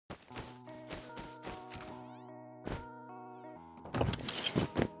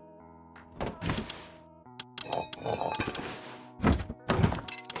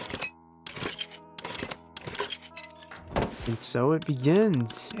so it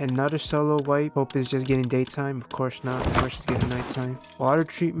begins. Another solo wipe. Hope is just getting daytime. Of course not. Of course it's getting nighttime. Water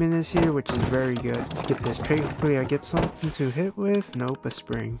treatment is here, which is very good. Let's get this trade. Hopefully I get something to hit with. Nope, a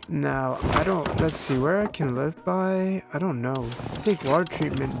spring. Now, I don't... Let's see. Where I can live by? I don't know. I think water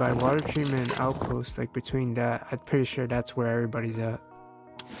treatment by water treatment and outpost. Like between that. I'm pretty sure that's where everybody's at.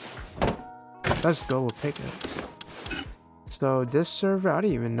 Let's go with pickups. So this server, I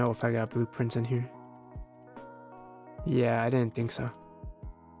don't even know if I got blueprints in here. Yeah, I didn't think so.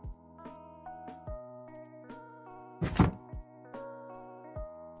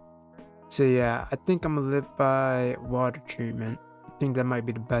 So yeah, I think I'm gonna live by water treatment. I think that might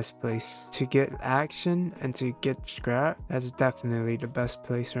be the best place. To get action and to get scrap, that's definitely the best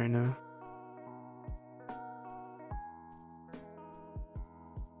place right now.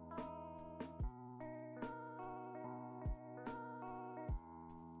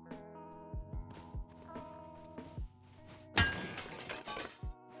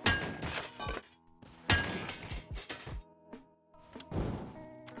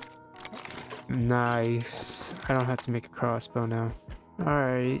 Nice. I don't have to make a crossbow now.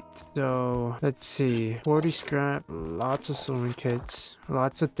 Alright, so let's see. 40 scrap, lots of sewing kits,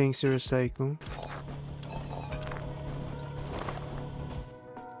 lots of things to recycle.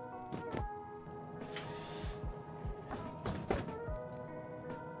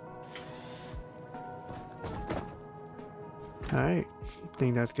 Alright, I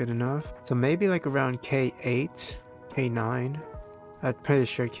think that's good enough. So maybe like around K8, K9. I'm pretty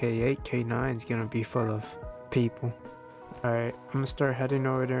sure K8, K9 is gonna be full of people. Alright, I'm gonna start heading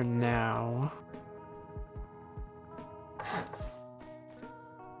over there now.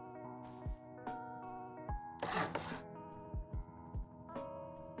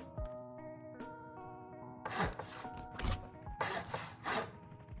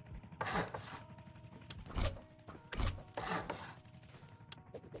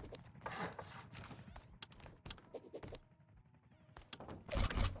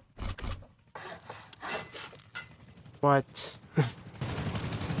 What?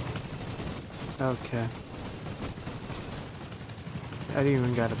 Okay. I didn't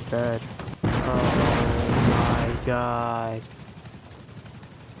even got a bed. Oh my god.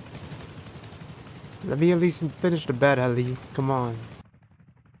 Let me at least finish the bed, Ali. Come on.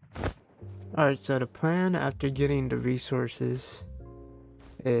 Alright, so the plan after getting the resources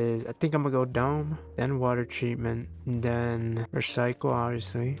is I think I'm gonna go dome, then water treatment, and then recycle,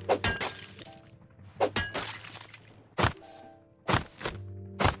 obviously.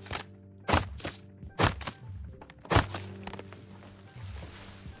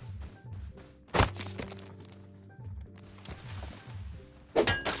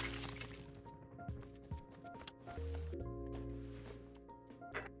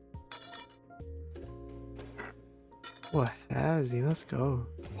 What has he? Let's go.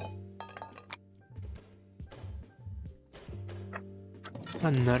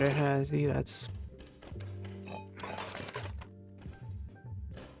 Another Hazy, that's...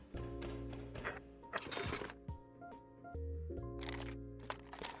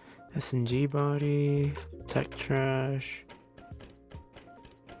 SNG body, tech trash,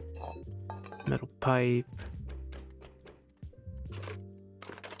 metal pipe,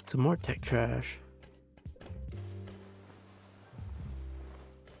 some more tech trash.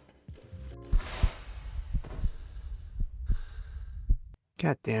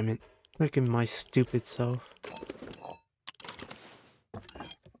 God damn it. Look at my stupid self.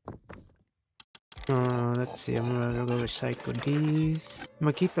 Let's see, I'm gonna go recycle these. I'm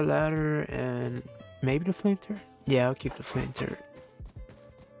gonna keep the ladder and maybe the flame turret? Yeah, I'll keep the flame turret.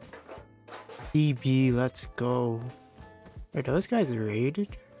 DB, let's go. Are those guys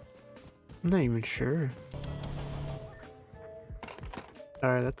raided? I'm not even sure.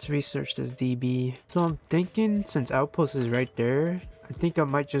 Alright, let's research this DB. So I'm thinking, since Outpost is right there, I think I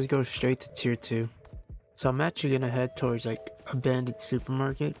might just go straight to tier 2. So I'm actually gonna head towards like abandoned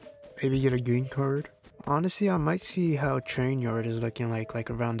supermarket. Maybe get a green card. Honestly, I might see how train yard is looking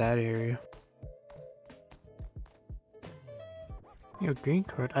like around that area. Yo, green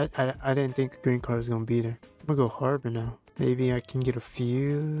card? I didn't think the green card was gonna be there. I'm gonna go harbor now. Maybe I can get a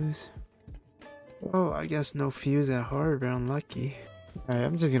fuse. Oh, I guess no fuse at harbor, unlucky. Alright,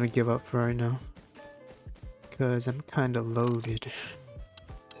 I'm just gonna give up for right now. Cause I'm kinda loaded.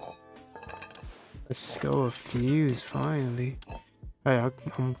 Let's go a fuse, finally. Alright,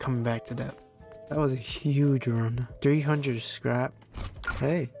 I'm coming back to that. That was a huge run. 300 scrap.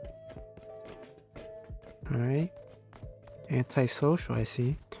 Hey. Alright. Antisocial, I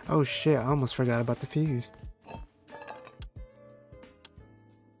see. Oh shit, I almost forgot about the fuse.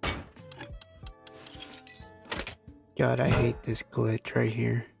 God, I hate this glitch right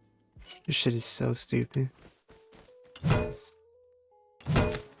here. This shit is so stupid.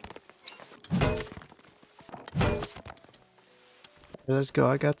 Let's go.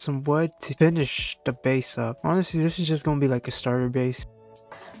 I got some wood to finish the base up. Honestly, this is just gonna be like a starter base.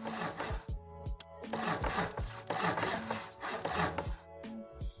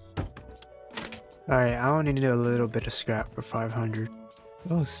 Alright, I only need a little bit of scrap for 500.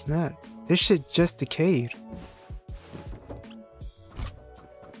 Oh snap. This shit just decayed.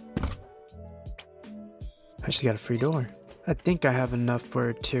 I just got a free door. I think I have enough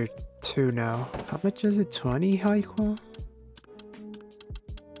for tier 2 now. How much is it? 20 high qual?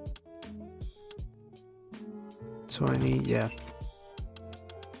 20, yeah.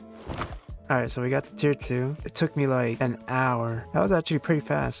 Alright, so we got the tier 2. It took me like an hour. That was actually pretty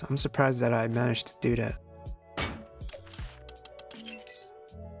fast. I'm surprised that I managed to do that.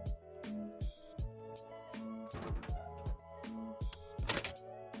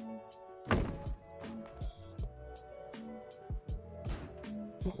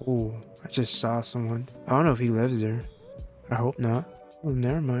 Ooh, I just saw someone. I don't know if he lives there. I hope not. Oh,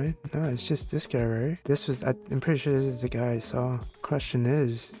 never mind. No, it's just this guy, right? I'm pretty sure this is the guy I saw. Question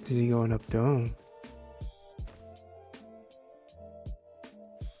is he going up dome?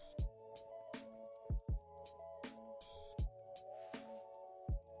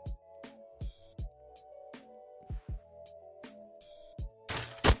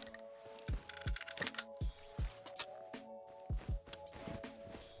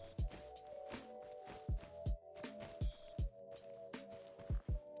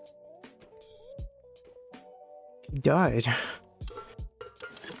 He died.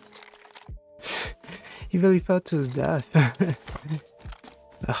 He really fell to his death.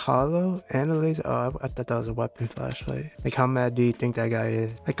 A hollow analyze. Oh, I thought that was a weapon flashlight. Like, how mad do you think that guy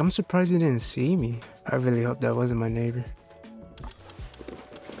is? Like, I'm surprised he didn't see me. I really hope that wasn't my neighbor.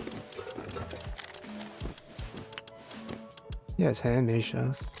 Yeah, it's handmade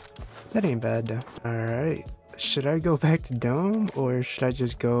shells. That ain't bad though. Alright. Should I go back to dome or should I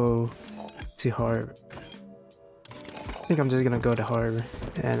just go to harbor? I think I'm just gonna go to harbor.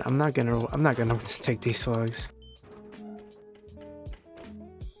 And I'm not gonna take these slugs.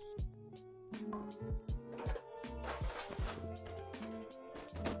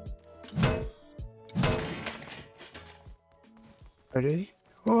 Ready?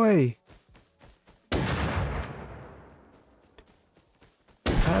 Oi!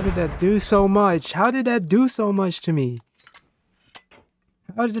 How did that do so much? How did that do so much to me?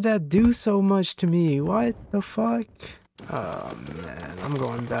 How did that do so much to me? What the fuck? Oh man, I'm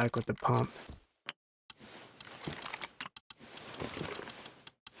going back with the pump.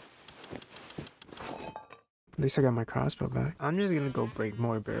 At least I got my crossbow back. I'm just gonna go break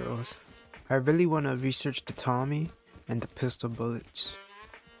more barrels. I really want to research the Tommy and the pistol bullets.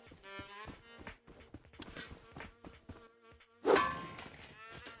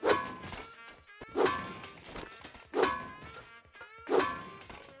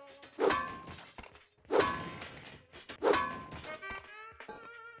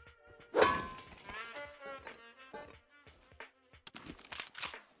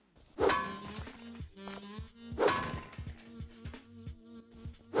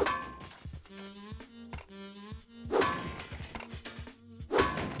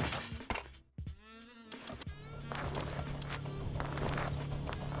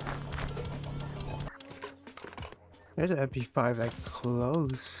 There's an MP5 like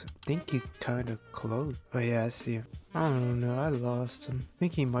close. I think he's kind of close. Oh yeah, I see him. I don't know, I lost him. I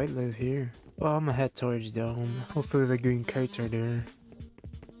think he might live here. Well, I'm gonna head towards dome. Hopefully the green kites are there.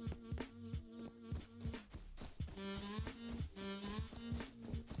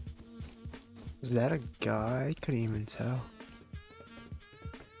 Is that a guy? I couldn't even tell.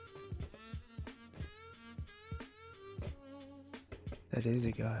 That is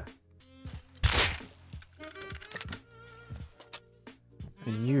a guy. I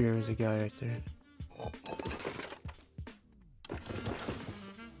knew there was a guy right there.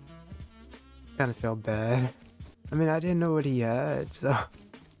 Kinda felt bad. I mean, I didn't know what he had, so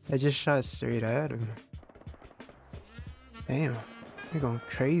I just shot straight at him. Damn, they're going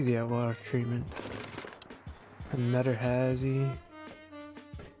crazy at water treatment. Another hazy.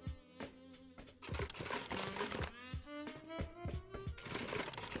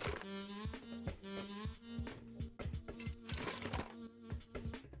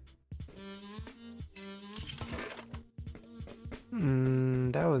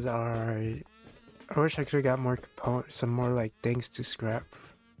 That was alright. I wish I could have got more components, some more like things to scrap.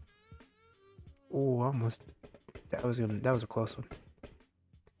 Oh, almost. That was a close one.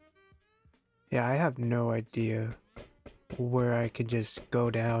 Yeah, I have no idea where I could just go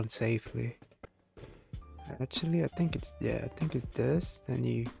down safely. Actually, I think it's, yeah, I think it's this. Then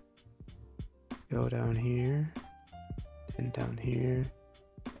you go down here, and down here.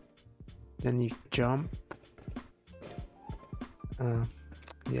 Then you jump.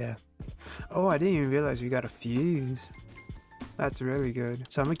 Yeah. Oh, I didn't even realize we got a fuse. That's really good.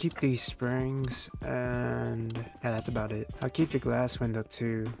 So I'm gonna keep these springs, and yeah, that's about it. I'll keep the glass window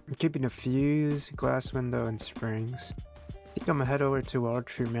too. I'm keeping the fuse, glass window, and springs. I think I'm gonna head over to Water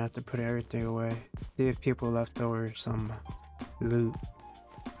Treatment after put everything away. See if people left over some loot.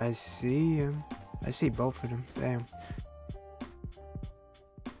 I see him. I see both of them. Damn.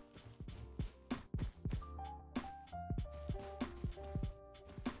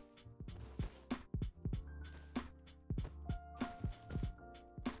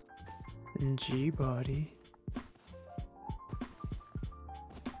 G-body.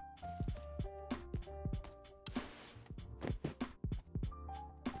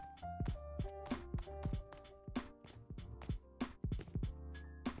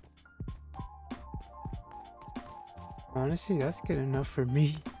 Honestly, that's good enough for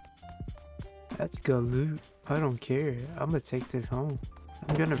me. That's good loot. I don't care. I'm gonna take this home.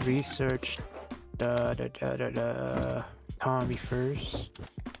 I'm gonna research the Tommy first.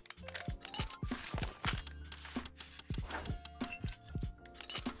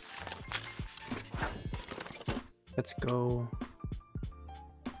 Let's go.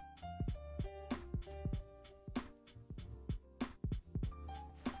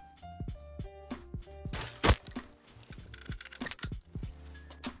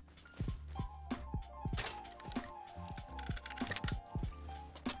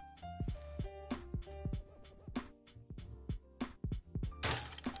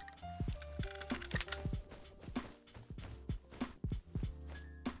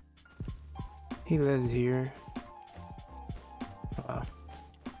 He lives here.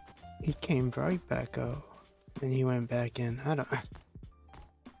 He came right back out. And he went back in. I don't...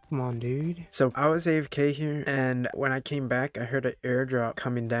 Come on, dude. So I was AFK here, and when I came back, I heard an airdrop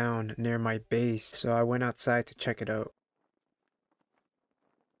coming down near my base. So I went outside to check it out.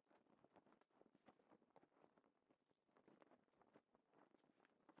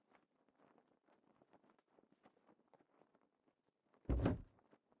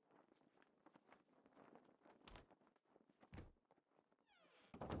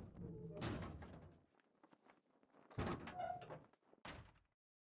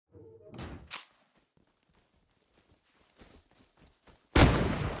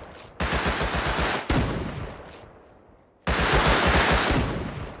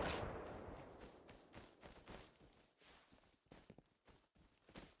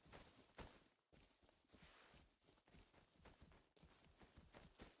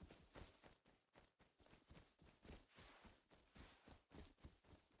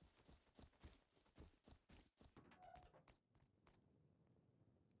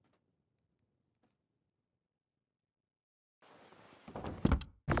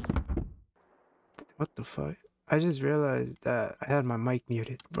 What the fuck? I just realized that I had my mic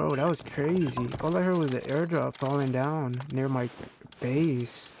muted. Bro, that was crazy. All I heard was the airdrop falling down near my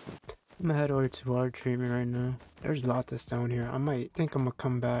base. I'm gonna head over to Water Treatment right now. There's lots of stone here. I might think I'm gonna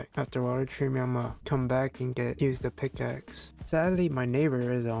come back. After Water Treatment, I'm gonna come back and use the pickaxe. Sadly, my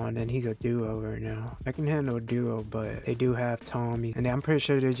neighbor is on and he's a duo right now. I can handle a duo, but they do have Tommy. And I'm pretty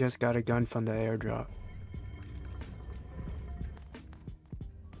sure they just got a gun from the airdrop.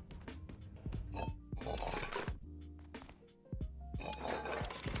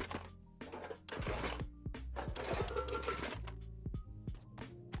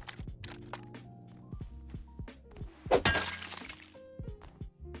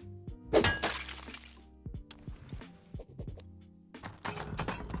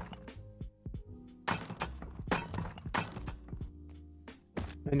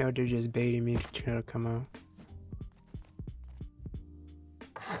 I know they're just baiting me to try to come out.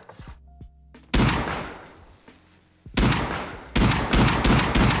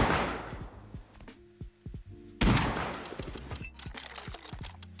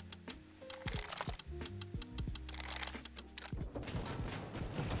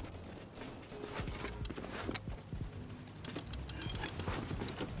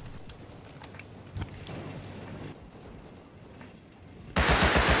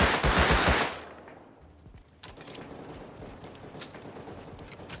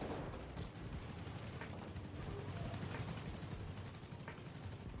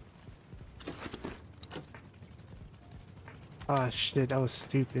 Ah, shit, that was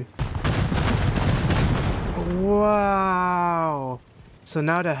stupid. Wow. So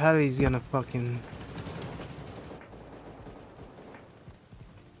now the heli's gonna fucking...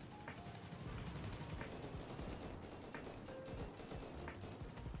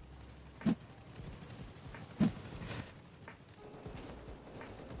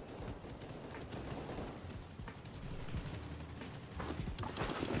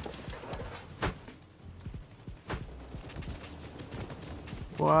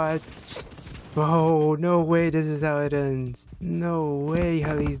 What? Oh, no way this is how it ends. No way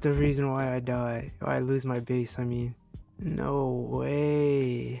Heli's the reason why I die. Why I lose my base, I mean. No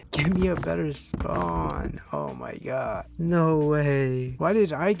way. Give me a better spawn. Oh my god. No way. Why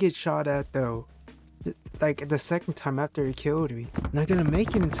did I get shot at though? Like the second time after he killed me. Not gonna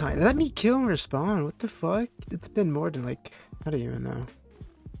make it in time. Let me kill and respawn. What the fuck? It's been more than like, I don't even know.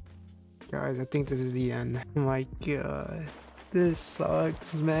 Guys, I think this is the end. Oh my god. This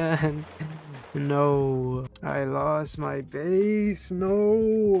sucks, man. No. I lost my base.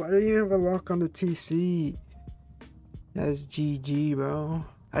 No. I don't even have a lock on the TC. That's GG, bro.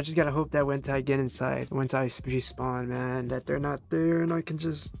 I just gotta hope that once I get inside, once I respawn, man, that they're not there and I can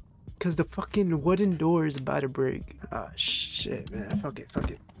just... Cause the fucking wooden door is about to break. Ah, shit, man. Fuck it, fuck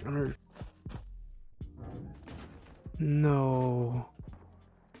it. No.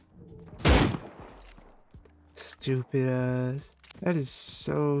 Stupid ass. That is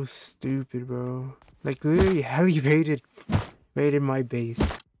so stupid, bro. Like, literally, heli raided my base.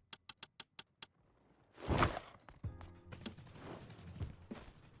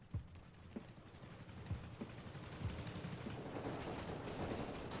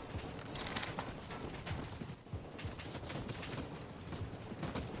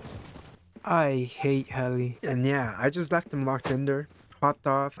 I hate heli. And yeah, I just left them locked in there. Hopped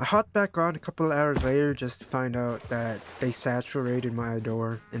off. I hopped back on a couple of hours later just to find out that they saturated my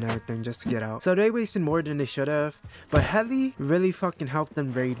door and everything just to get out. So they wasted more than they should have. But heli really fucking helped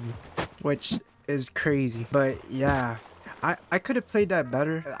them raid me, which is crazy. But yeah, I could have played that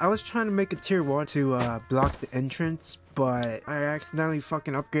better. I was trying to make a tier 1 to block the entrance, but I accidentally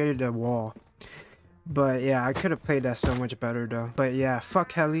fucking upgraded the wall. But yeah, I could have played that so much better though. But yeah,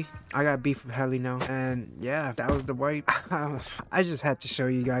 fuck heli. I got beef with heli now. And yeah, that was the wipe. I just had to show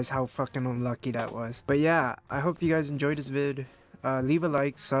you guys how fucking unlucky that was. But yeah, I hope you guys enjoyed this vid. Leave a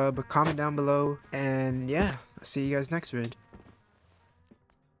like, sub, comment down below. And yeah, I'll see you guys next vid.